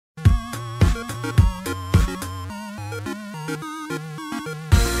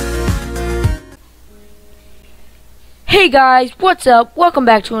Hey guys, what's up? Welcome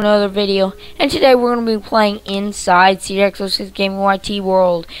back to another video, and today we're going to be playing inside CDX06 Gaming YT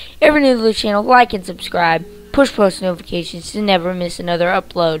World. If you're new to the channel, like and subscribe, push post notifications to never miss another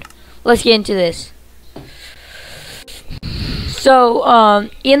upload. Let's get into this. So,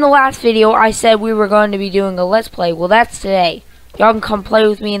 in the last video I said we were going to be doing a let's play. Well, that's today. Y'all can come play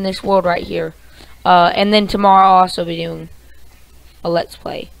with me in this world right here. And then tomorrow I'll also be doing a let's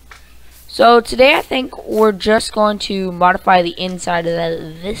play. So today I think we're just going to modify the inside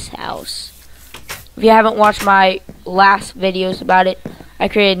of this house. If you haven't watched my last videos about it, I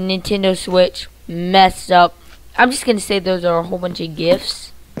created a Nintendo Switch, messed up. I'm just going to say those are a whole bunch of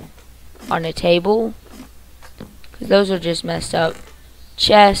gifts on a table, because those are just messed up.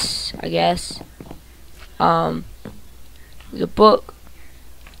 Chess, I guess. The book.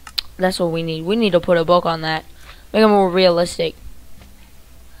 That's what we need. We need to put a book on that. Make it more realistic.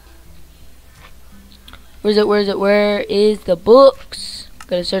 Where is the books?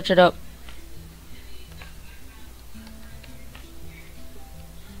 Gotta search it up.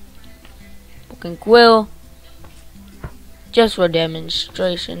 Book and quill. Just for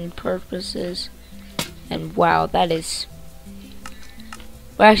demonstration purposes. And wow, that is...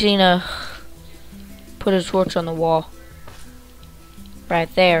 We're actually gonna put a torch on the wall.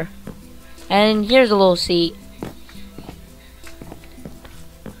 Right there. And here's a little seat.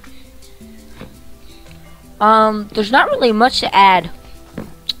 There's not really much to add,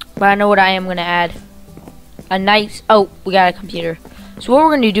 but I know what I am going to add. A nice, oh, we got a computer. So what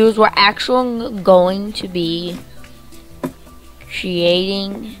we're going to do is we're actually going to be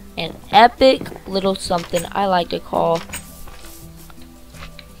creating an epic little something I like to call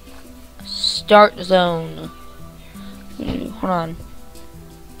start zone. Hold on.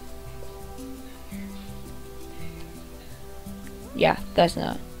 Yeah, that's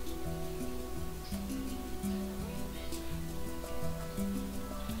not.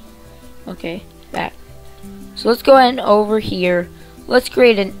 Okay, back. So let's go ahead and over here. Let's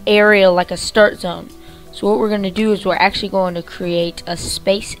create an area like a start zone. So what we're going to do is we're actually going to create a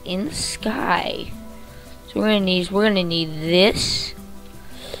space in the sky. So we're going to need this.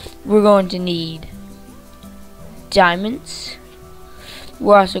 We're going to need diamonds.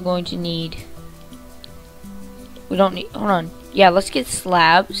 We're also going to need, we don't need, hold on. Yeah, let's get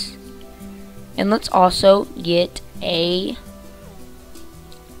slabs. And let's also get a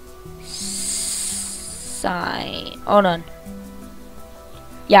sign. Hold on.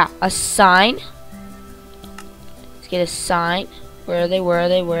 Yeah, a sign. Let's get a sign. Where are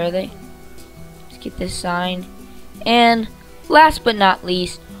they? Let's get this sign. And last but not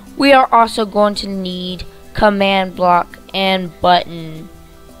least, we are also going to need command block and button.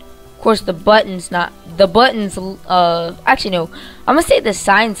 Of course, the buttons actually no, I'm gonna say the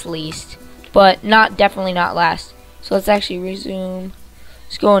signs least, but definitely not last. So let's actually resume.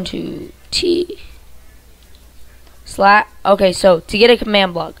 Let's go into T. Okay, so to get a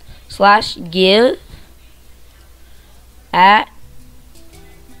command block, /give at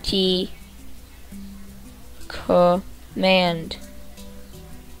T command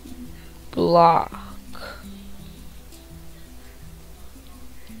block.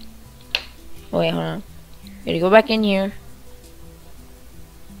 Wait, hold on. Gotta go back in here.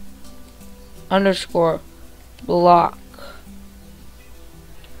 Underscore block.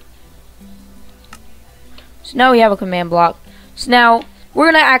 So now we have a command block. So now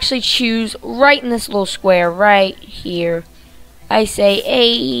we're going to actually choose right in this little square right here. I say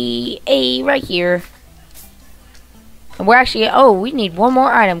A right here. And we're actually, oh, we need one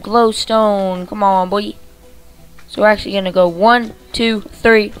more item. Glowstone. Come on, boy. So we're actually going to go 1, 2,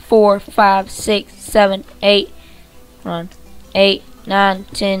 3, 4, 5, 6, 7, 8. Hold on. 8, 9,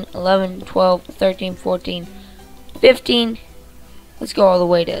 10, 11, 12, 13, 14, 15. Let's go all the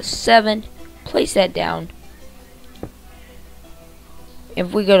way to 7. Place that down.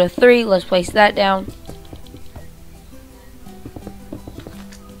 If we go to 3, let's place that down.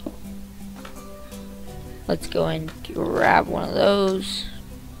 Let's go and grab one of those.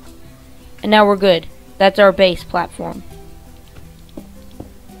 And now we're good. That's our base platform.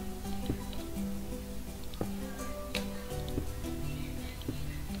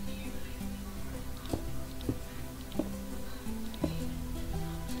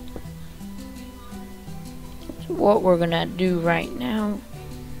 What we're gonna do right now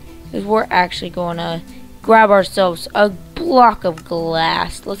is we're actually gonna grab ourselves a block of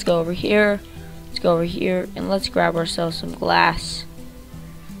glass. Let's go over here, and let's grab ourselves some glass,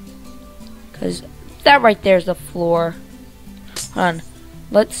 because that right there is the floor. Hold on,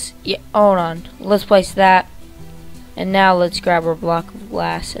 let's place that, and now let's grab our block of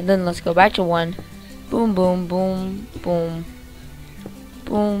glass, and then let's go back to 1, Boom, boom, boom, boom.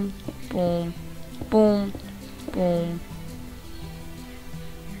 Boom, boom, boom, boom.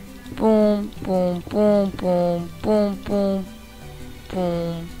 Boom, boom, boom, boom, boom, boom,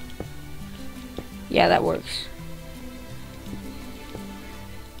 boom. Yeah, that works.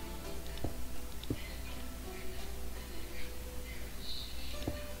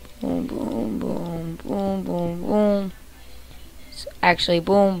 Boom, boom, boom, boom, boom, boom. It's actually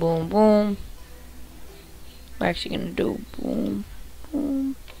boom, boom, boom. We're actually gonna do boom,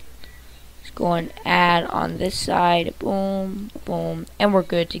 boom. Let's go and add on this side. Boom, boom, and we're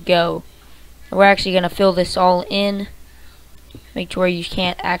good to go. And we're actually gonna fill this all in. Make sure you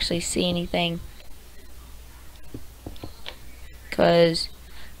can't actually see anything, because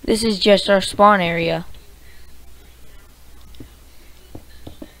this is just our spawn area.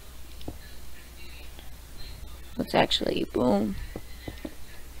 Let's actually boom,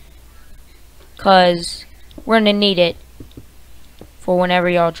 because we're gonna need it for whenever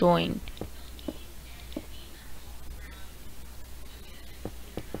y'all join.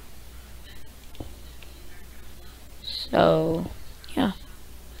 So yeah.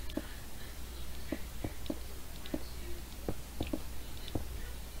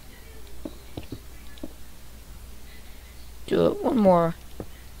 Do it one more.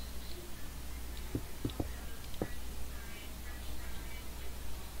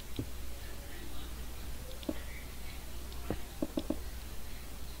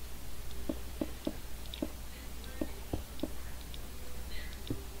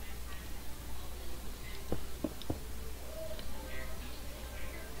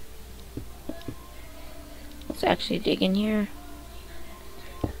 Let's actually dig in here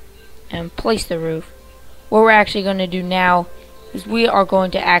and place the roof. What we're actually going to do now is we are going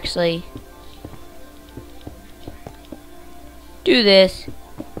to actually do this,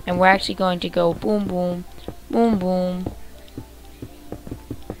 and we're actually going to go boom, boom, boom, boom.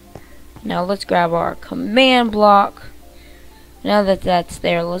 Now let's grab our command block. Now that that's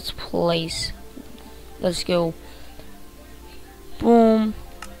there, let's go boom.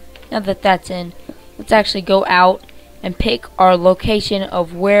 Now that that's in, let's actually go out and pick our location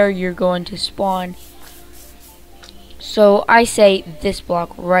of where you're going to spawn. So I say this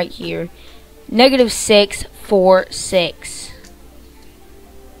block right here, -6, 4, 6.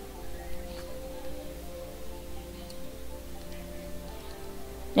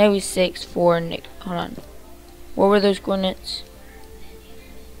 -6, 4, hold on. What were those coordinates?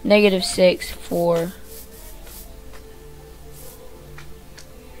 -6, 4.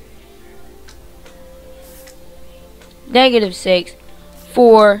 -6,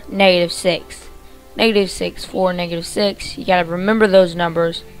 4, -6. -6, 4, -6. You gotta remember those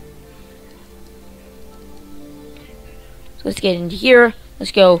numbers. So let's get into here.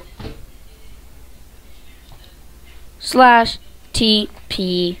 Let's go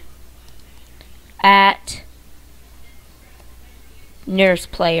 /TP at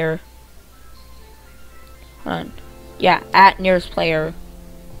nearest player. Hold on. Yeah, at nearest player.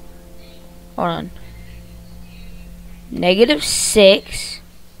 Hold on. -6,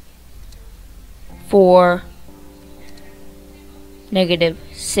 4,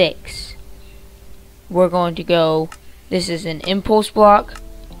 -6. We're going to go, this is an impulse block.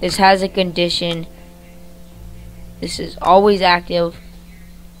 This has a condition. This is always active.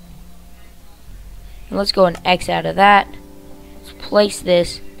 And let's go and X out of that. Let's place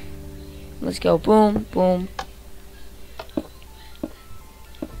this. Let's go boom, boom.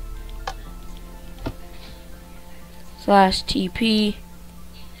 /TP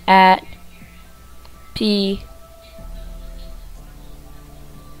at P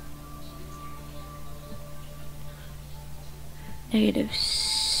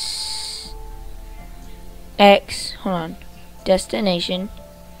 -X, hold on, destination,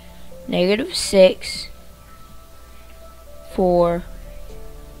 -6, 4,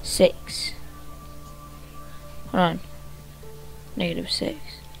 6. Hold on, -6.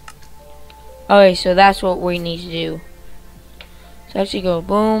 Okay, so that's what we need to do. So actually go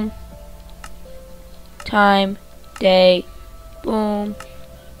boom, time, day, boom.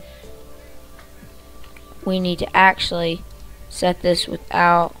 We need to actually set this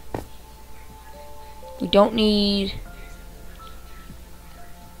without, we don't need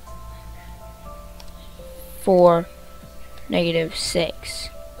 4, -6.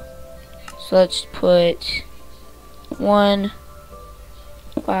 So let's put 1,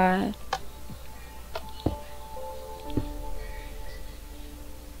 5.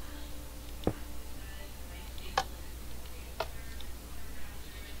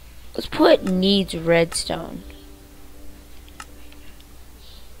 Let's put needs redstone.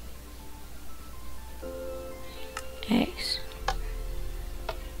 X.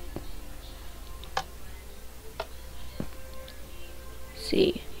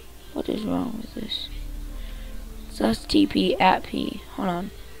 See, what is wrong with this? Slash TP at P. Hold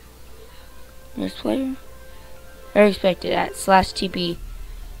on. This player? I expected at slash TP.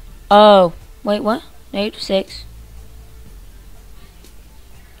 Oh, wait, what? -6.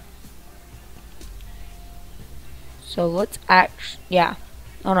 So let's yeah,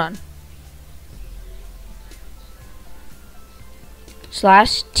 hold on.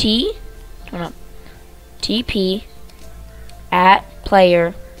 Slash T, hold on. TP at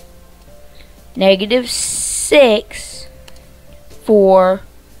player -6 for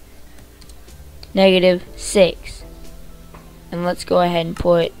 -6. And let's go ahead and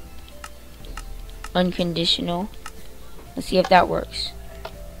put unconditional. Let's see if that works.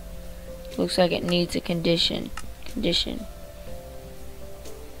 Looks like it needs a condition.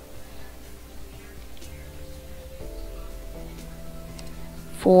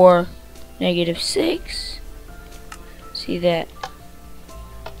 For -6. See that?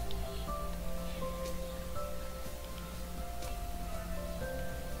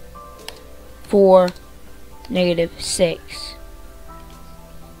 For -6.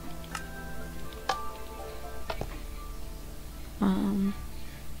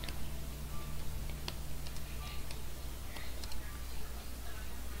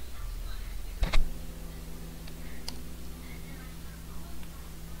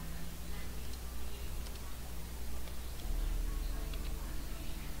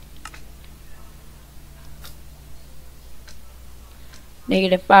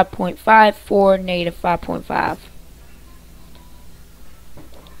 -5.5 for -5.5.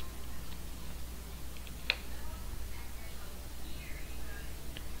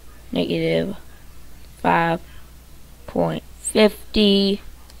 -5.50.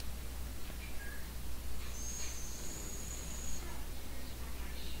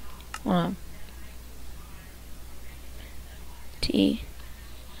 T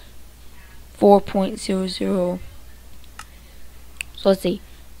 4.00. So let's see.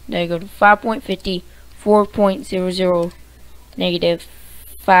 Now you go to 5.50, 4.00,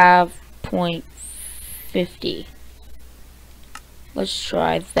 -5.50. Let's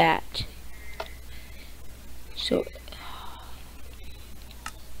try that. So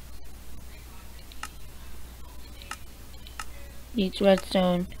needs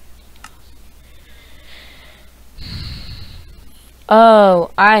redstone.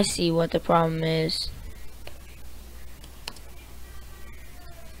 Oh, I see what the problem is.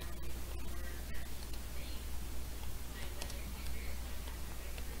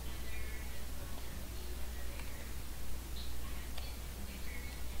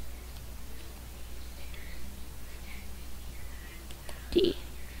 D.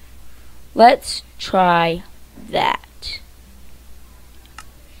 Let's try that.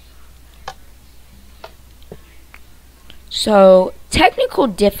 So, technical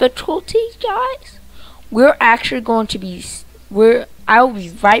difficulties, guys. We're actually going to be I will be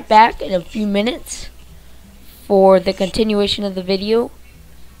right back in a few minutes for the continuation of the video.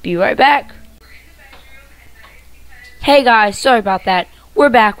 Be right back. Hey guys, sorry about that. We're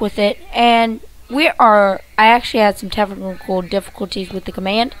back with it, and I actually had some technical difficulties with the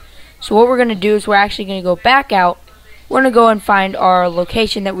command. So what we're going to do is we're actually going to go back out. We're going to go and find our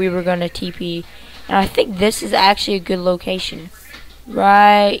location that we were going to TP. And I think this is actually a good location.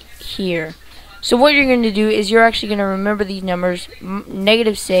 Right here. So what you're going to do is you're actually going to remember these numbers.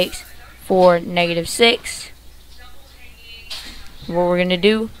 -6 for -6. What we're going to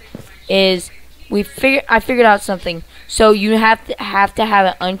do is I figured out something. So you have to have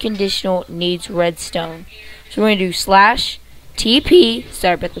an unconditional needs redstone. So we're going to do slash TP,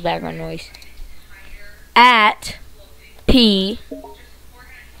 sorry about the background noise, at P,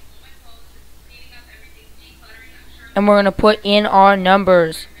 and we're going to put in our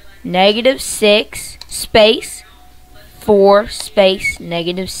numbers. -6 space 4 space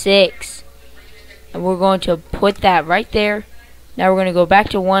 -6. And we're going to put that right there. Now we're going to go back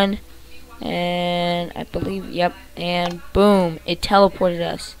to 1. And I believe, yep, and boom, it teleported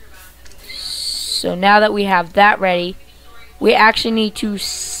us. So now that we have that ready, we actually need to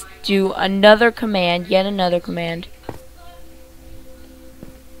do another command, yet another command.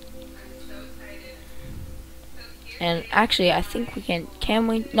 And actually, I think we can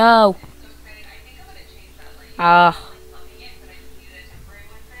we? No.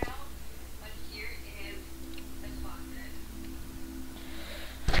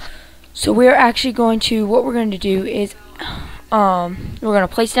 So we're actually going to, what we're going to do is, we're going to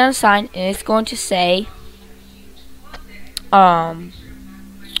place down a sign, and it's going to say,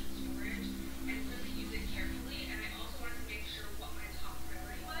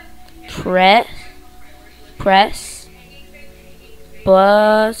 press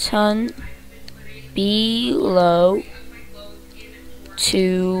button below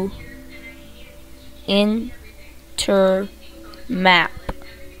to enter map.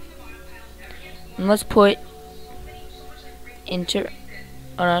 And let's put enter.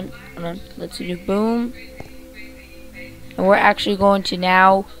 Hold on. Let's do boom. And we're actually going to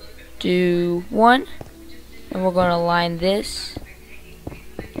now do 1. And we're going to line this.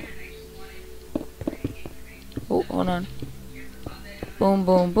 Oh, hold on. Boom,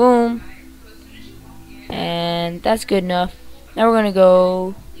 boom, boom. And that's good enough. Now we're going to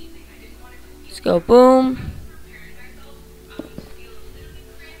go. Let's go boom.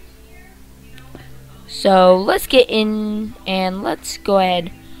 So let's get in and let's go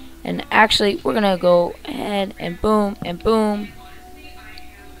ahead and actually we're gonna go ahead and boom and boom.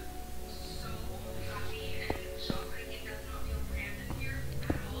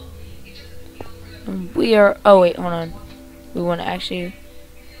 And we are, oh wait, hold on. We want to actually,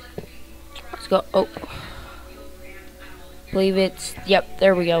 let's go, oh, believe it's, yep,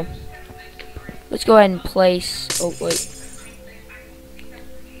 there we go. Let's go ahead and place, oh wait.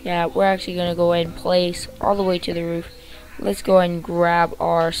 Yeah, we're actually going to go ahead and place all the way to the roof. Let's go ahead and grab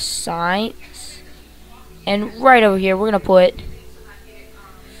our signs. And right over here, we're going to put,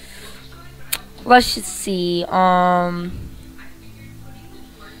 let's just see, let's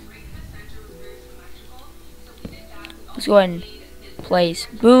go ahead and place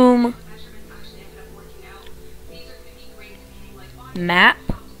boom, map,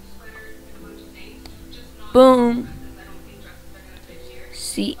 boom,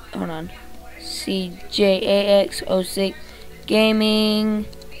 hold on, CJAX06 Gaming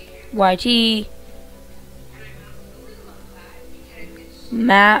YT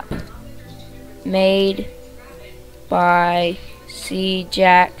map made by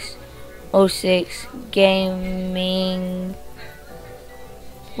CJAX06 Gaming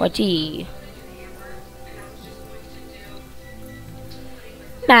YT.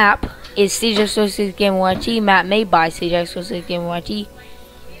 Map is CJAX06 Gaming YT. Map made by CJAX06 Gaming YT.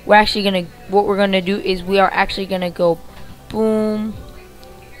 We're actually gonna, what we're gonna do is we are actually gonna go boom.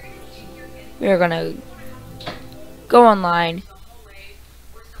 We're gonna go online.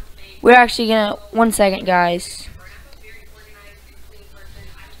 We're actually gonna, 1 second guys.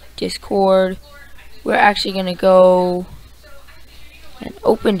 Discord. We're actually gonna go and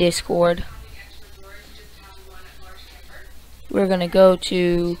open Discord. We're gonna go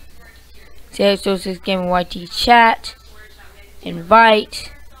to CJAX06 Gaming YT chat.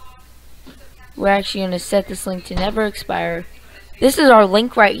 Invite. We're actually going to set this link to never expire. This is our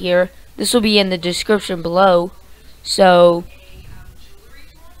link right here. This will be in the description below. So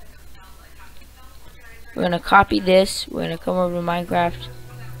we're going to copy this. We're going to come over to Minecraft.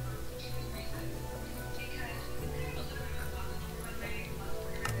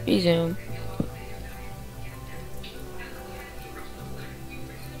 Resume.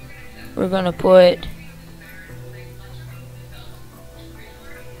 We're going to put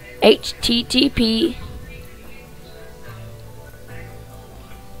HTTP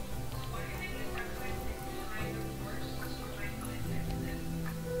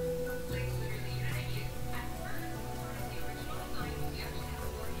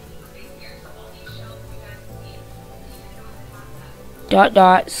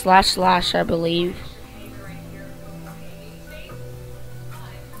 // I believe.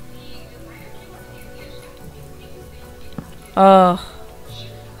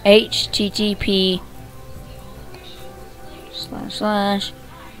 HTTP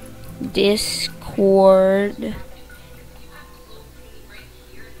 / Discord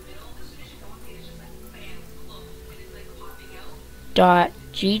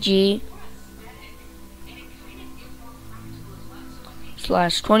 .gg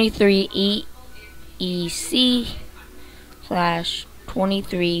 /23 EEC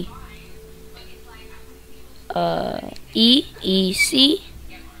 /23 EEC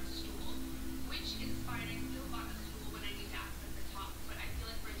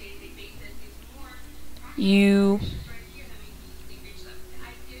U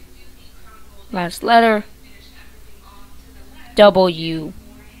last letter W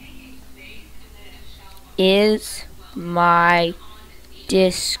is my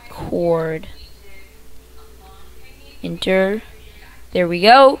Discord. Enter. There we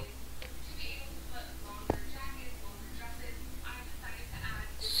go.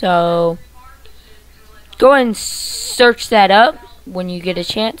 So go and search that up when you get a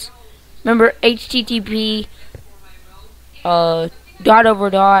chance. Remember, HTTP //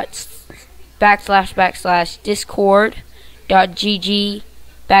 Discord.gg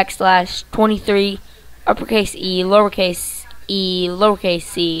backslash 23 uppercase E lowercase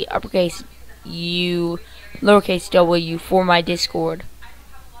C uppercase U lowercase W for my Discord.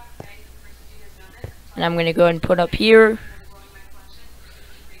 And I'm gonna go ahead and put up here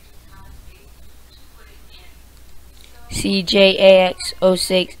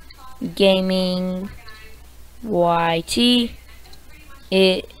CJAX06 Gaming YT.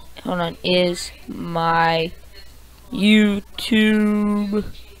 Is my YouTube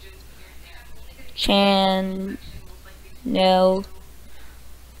channel.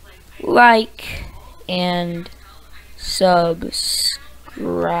 Like and subscribe.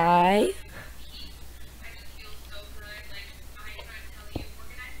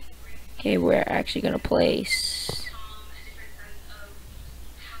 Okay, we're actually gonna place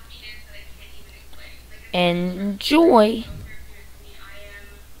enjoy.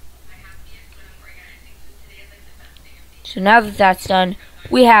 So now that that's done,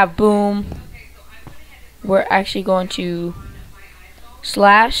 we have boom. We're actually going to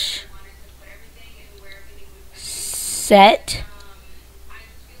slash set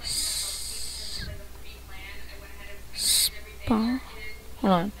spawn.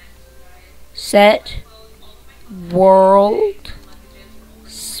 Hold on. Set world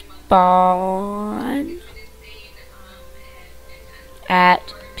spawn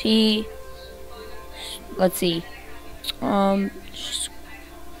at P. Let's see.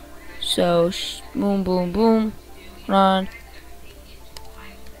 So boom, boom, boom. Hold on.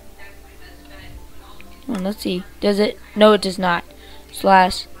 Let's see. Does it? No, it does not.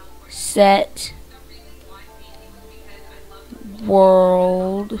 Slash set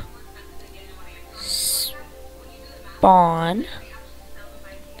world spawn,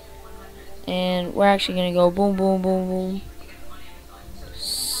 and we're actually gonna go boom, boom, boom, boom.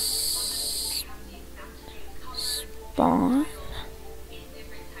 Spawn.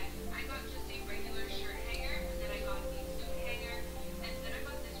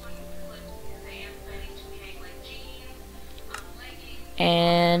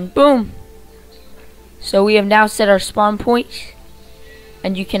 And boom. So we have now set our spawn point,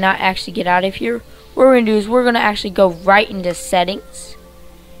 and you cannot actually get out of here. What we're going to do is we're going to actually go right into settings,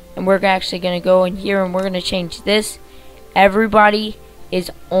 and we're actually going to go in here and we're going to change this. Everybody is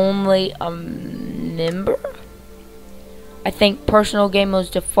only a member. I think personal game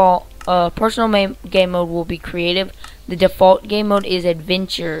mode's default. Personal game mode will be creative. The default game mode is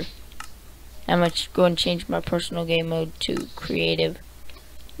adventure. I'm going to go and change my personal game mode to creative.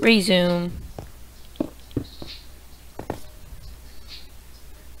 Resume.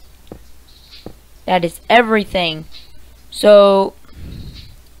 That is everything. So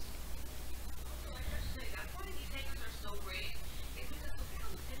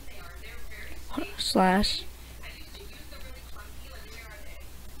slash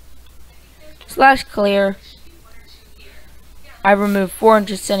clear. I removed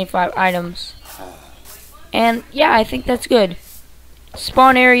 475 items. And yeah, I think that's good.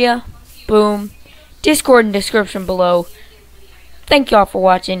 Spawn area, boom. Discord in description below. Thank y'all for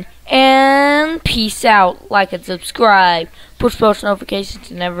watching, and peace out. Like and subscribe. Push post notifications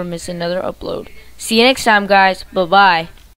to never miss another upload. See you next time, guys. Bye-bye.